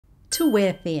To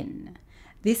wear thin.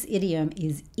 This idiom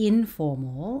is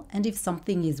informal, and if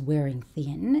something is wearing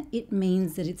thin, it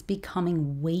means that it's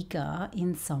becoming weaker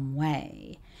in some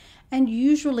way. And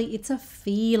usually it's a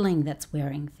feeling that's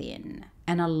wearing thin,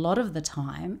 and a lot of the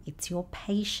time it's your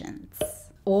patience.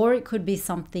 Or it could be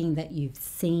something that you've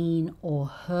seen or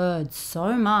heard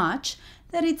so much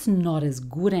that it's not as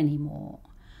good anymore.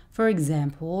 For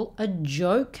example, a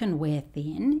joke can wear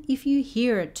thin if you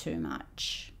hear it too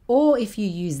much. Or if you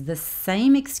use the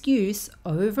same excuse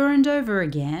over and over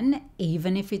again,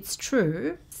 even if it's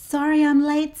true. Sorry, I'm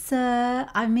late, sir.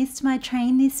 I missed my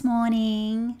train this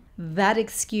morning. That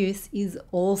excuse is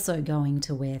also going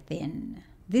to wear thin.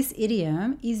 This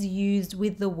idiom is used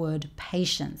with the word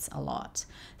patience a lot.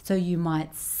 So you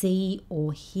might see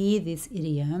or hear this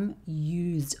idiom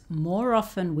used more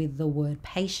often with the word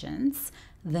patience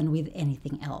than with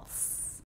anything else.